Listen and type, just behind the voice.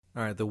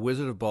All right, the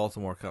Wizard of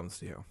Baltimore comes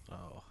to you.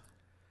 Oh.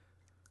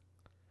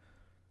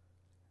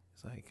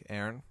 It's like,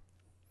 Aaron,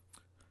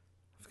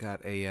 I've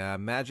got a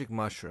magic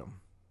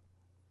mushroom.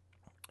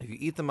 If you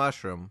eat the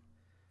mushroom,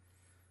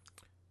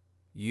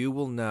 you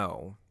will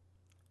know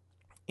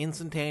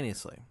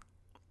instantaneously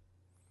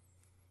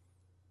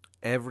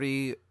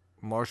every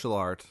martial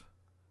art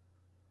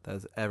that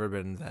has ever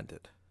been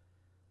invented.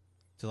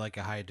 To like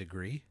a high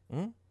degree?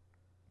 Hmm?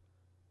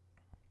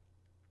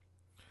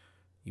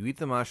 You eat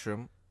the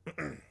mushroom.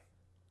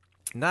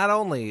 Not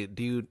only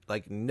do you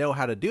like know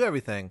how to do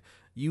everything,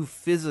 you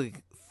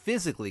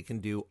physically can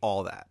do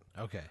all that.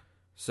 Okay.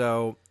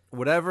 So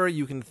whatever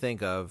you can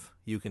think of,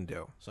 you can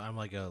do. So I'm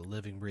like a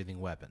living, breathing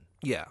weapon.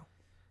 Yeah.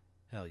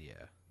 Hell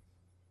yeah.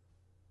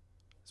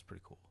 That's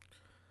pretty cool.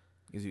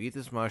 Because you eat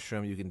this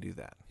mushroom, you can do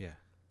that. Yeah.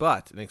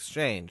 But in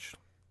exchange,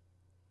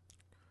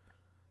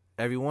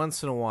 every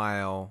once in a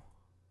while,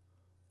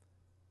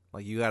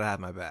 like, you gotta have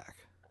my back.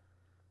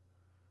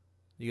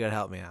 You gotta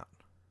help me out.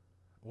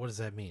 What does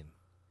that mean?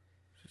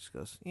 She just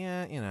goes,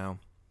 yeah, you know.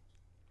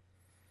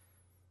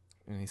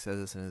 And he says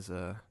this in his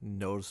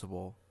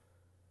noticeable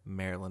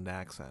Maryland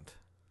accent.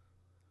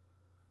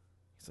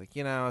 He's like,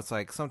 you know, it's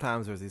like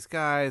sometimes there's these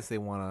guys, they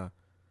want to,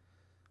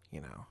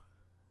 you know,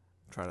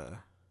 try to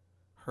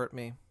hurt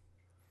me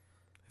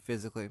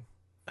physically.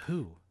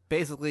 Who?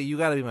 Basically, you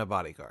gotta be my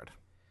bodyguard.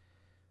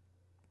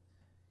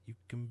 You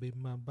can be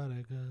my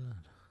bodyguard.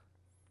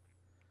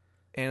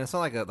 And it's not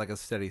like a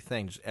steady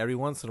thing. Just every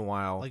once in a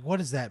while, Like, what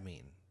does that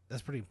mean?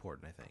 That's pretty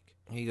important, I think.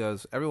 he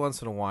goes, every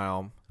once in a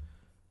while,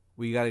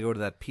 we got to go to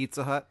that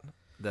Pizza Hut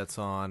that's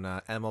on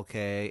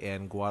MLK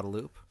and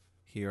Guadalupe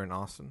here in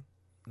Austin.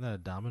 Isn't that a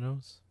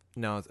Domino's?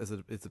 No, it's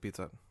a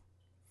Pizza Hut.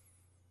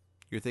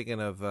 You're thinking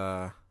of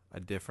a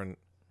different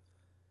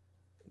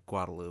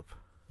Guadalupe.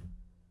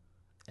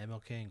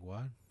 MLK and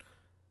Guad?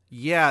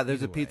 Yeah, there's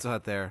Either a Pizza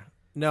Hut there.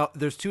 No,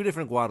 there's two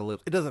different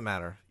Guadalupes. It doesn't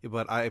matter,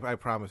 but I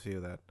promise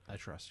you that. I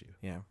trust you.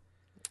 Yeah.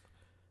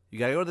 You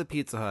got to go to the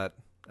Pizza Hut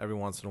every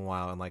once in a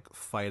while and, like,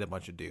 fight a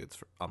bunch of dudes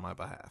on my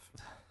behalf.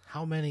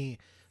 How many?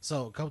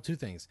 So, two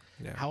things.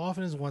 Yeah. How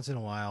often is once in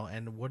a while,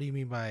 and what do you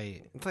mean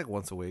by It's like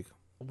once a week.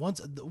 once?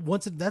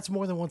 That's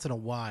more than once in a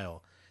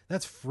while.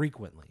 That's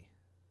frequently.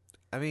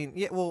 I mean,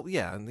 yeah, well,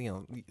 yeah, and, you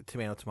know,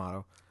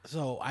 tomato.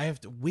 So I have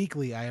to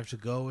weekly. I have to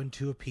go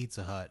into a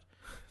Pizza Hut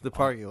The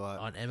parking lot.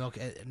 on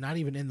MLK. Not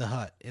even in the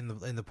hut, in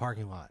the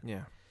parking lot.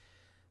 Yeah.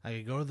 I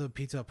could go to the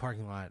Pizza Hut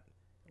parking lot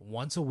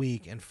once a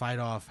week and fight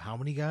off how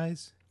many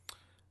guys?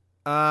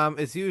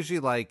 It's usually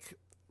like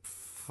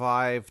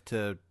 5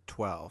 to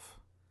 12.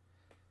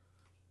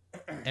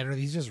 And are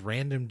these just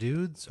random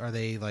dudes? Are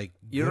they like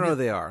You don't know who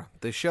they are.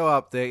 They show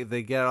up. They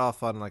get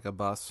off on like a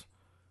bus.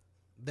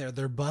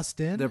 They're bussed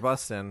in. They're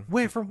bussed in.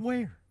 Where from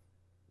where?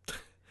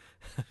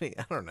 I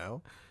don't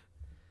know.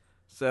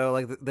 So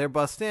like they're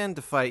bussed in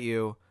to fight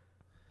you,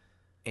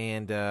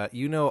 and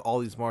you know all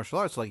these martial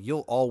arts. So, like,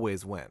 you'll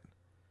always win.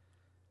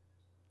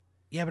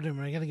 Yeah, but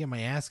am I gonna get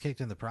my ass kicked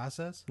in the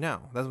process?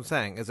 No, that's what I'm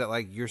saying. Is that,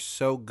 like, you're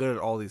so good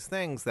at all these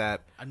things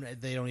that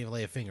They don't even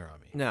lay a finger on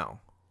me. no.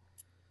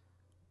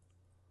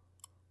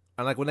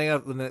 And like when they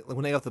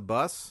get off the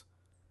bus,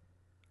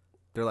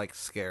 they're like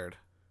scared.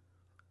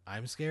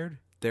 I'm scared.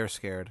 They're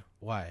scared.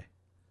 Why?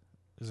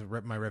 Because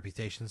my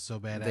reputation's so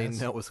badass. They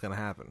know what's gonna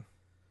happen.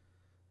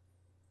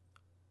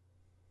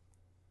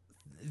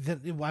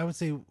 Then I would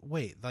say,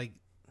 wait, like,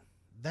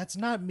 that's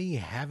not me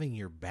having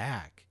your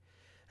back.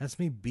 That's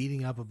me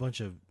beating up a bunch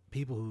of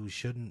people who I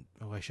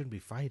shouldn't be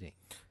fighting.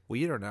 Well,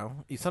 you don't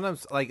know. You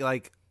sometimes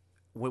like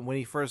when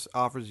he first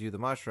offers you the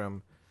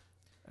mushroom,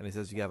 and he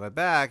says you got my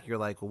back. You're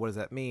like, well, what does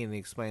that mean? And he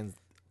explains.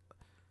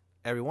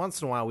 Every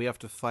once in a while, we have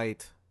to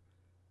fight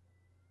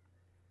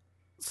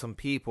some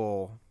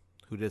people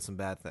who did some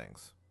bad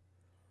things.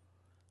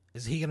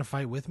 Is he gonna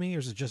fight with me, or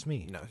is it just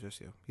me? No, it's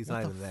just you. He's What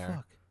not the even there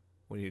fuck?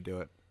 when you do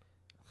it.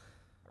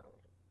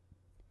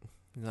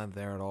 He's not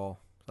there at all.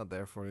 He's not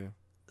there for you.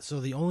 So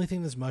the only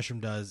thing this mushroom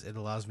does, it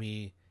allows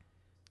me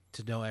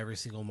to know every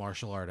single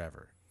martial art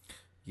ever.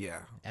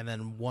 Yeah. And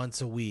then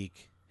once a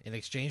week, in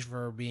exchange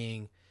for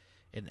being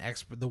an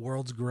expert, the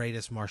world's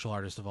greatest martial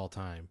artist of all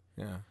time,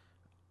 Yeah.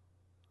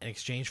 in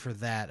exchange for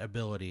that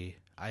ability,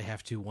 I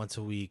have to once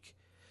a week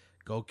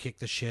go kick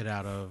the shit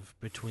out of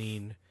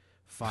between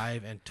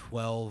 5 and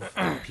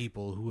 12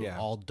 people who have Yeah.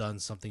 all done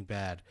something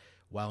bad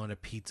while in a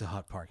Pizza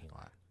Hut parking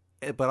lot.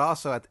 But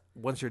also,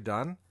 once you're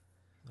done,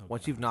 Oh,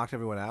 once God. you've knocked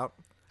everyone out,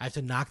 I have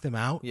to knock them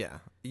out. yeah,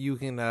 you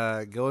can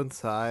go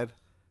inside,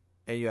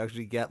 and you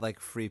actually get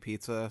like free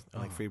pizza,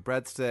 like Oh. free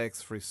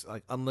breadsticks, free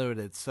like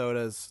unlimited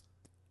sodas,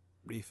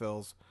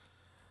 refills.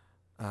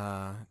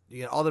 You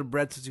get all the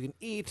breadsticks you can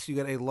eat. You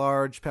get a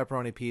large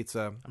pepperoni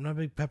pizza. I'm not a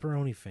big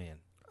pepperoni fan.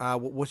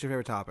 What's your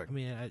favorite topic? I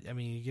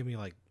mean, you give me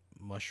like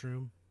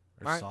mushroom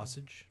or All right.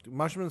 sausage.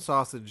 Mushroom and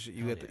sausage.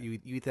 You Hell get yeah.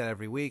 you eat that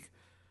every week.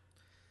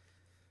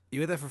 You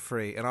get that for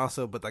free, and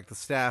also, but like the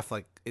staff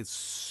like is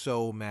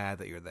so mad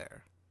that you're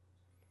there.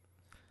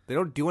 They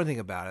don't do anything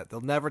about it. They'll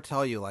never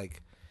tell you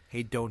like,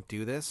 "Hey, don't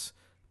do this,"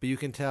 but you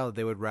can tell that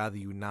they would rather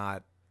you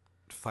not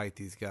fight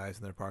these guys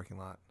in their parking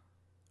lot.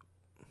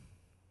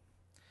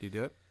 Do you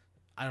do it?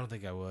 I don't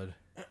think I would.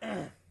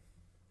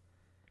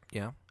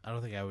 Yeah. I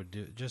don't think I would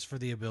do just for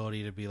the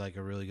ability to be like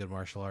a really good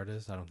martial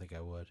artist. I don't think I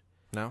would.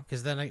 No?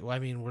 Because then, I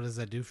mean, what does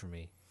that do for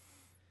me?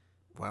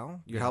 Well,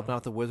 you're You helping know?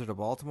 out the Wizard of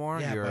Baltimore.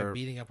 Yeah, by You're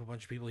beating up a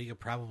bunch of people he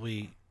could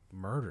probably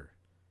murder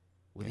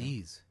with Yeah.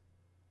 ease.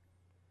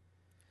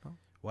 Oh.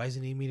 Why does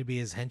he need me to be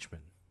his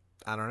henchman?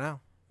 I don't know.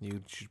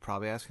 You should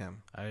probably ask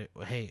him.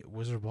 Hey,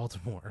 Wizard of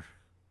Baltimore,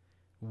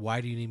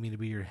 why do you need me to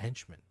be your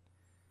henchman?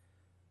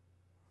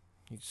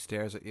 He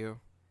stares at you.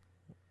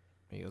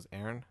 He goes,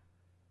 Aaron,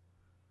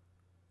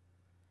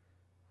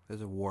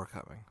 there's a war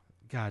coming.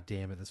 God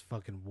damn it, this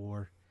fucking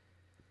war.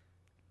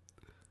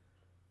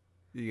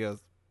 He goes,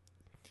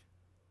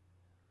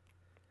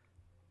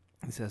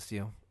 he says to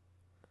you,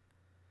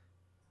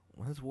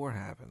 when this war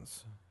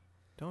happens,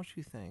 don't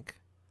you think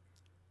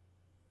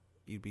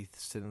you'd be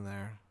sitting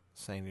there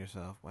saying to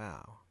yourself,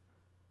 wow,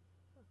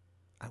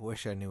 I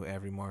wish I knew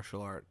every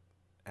martial art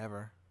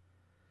ever.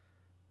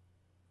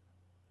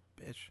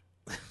 Bitch.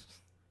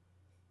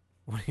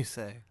 What do you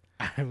say?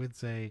 I would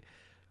say,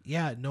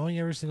 yeah, knowing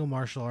every single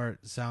martial art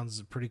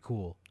sounds pretty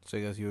cool. So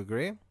he goes, you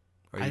agree?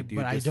 Or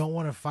But I don't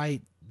want to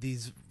fight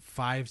these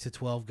 5 to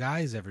 12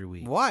 guys every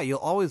week. Why? You'll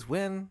always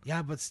win.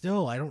 Yeah, but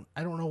still, I don't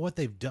know what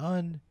they've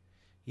done.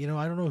 You know,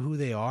 I don't know who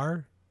they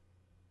are.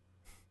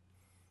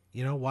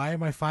 You know, why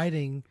am I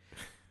fighting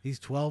these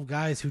 12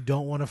 guys who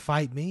don't want to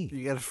fight me?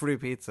 You get a free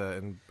pizza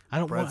and I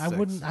don't want,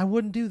 breadsticks. I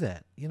wouldn't do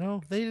that. You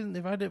know, they didn't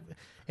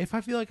if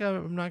I feel like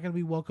I'm not going to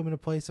be welcome in a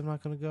place, I'm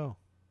not going to go.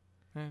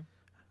 Yeah.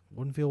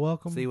 Wouldn't feel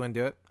welcome. So you wouldn't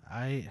do it?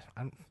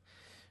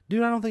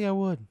 Dude, I don't think I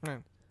would. Right.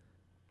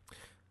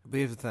 But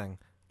here's the thing.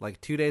 Like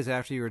 2 days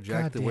after you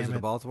reject God the damn Wizard it.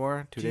 of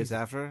Baltimore, 2 days Jesus.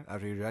 after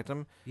you reject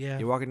him, Yeah.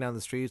 you're walking down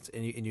the streets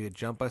and you get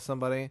jumped by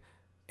somebody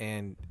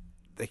and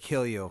they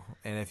kill you.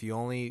 And if you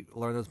only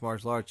learned those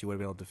martial arts, you would have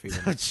been able to defeat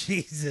Oh, him.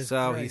 Jesus.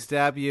 So he Christ.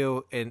 stabbed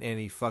you and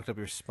he fucked up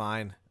your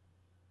spine.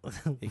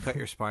 He cut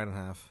your spine in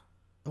half.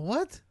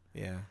 What?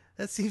 Yeah.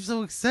 That seems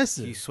so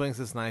excessive. He swings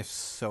this knife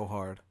so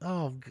hard.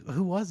 Oh,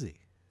 who was he?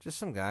 Just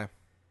some guy.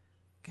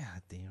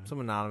 God damn it. Some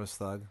anonymous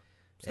thug.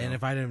 So. And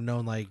if I didn't have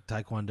known like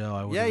Taekwondo,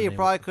 I would. Yeah, you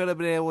probably could have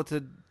been able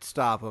to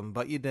stop him,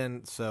 but you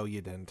didn't, so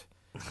you didn't.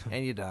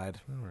 And you died.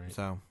 All right.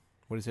 So,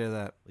 what do you say to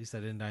that? At least I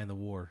didn't die in the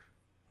war.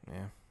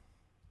 Yeah.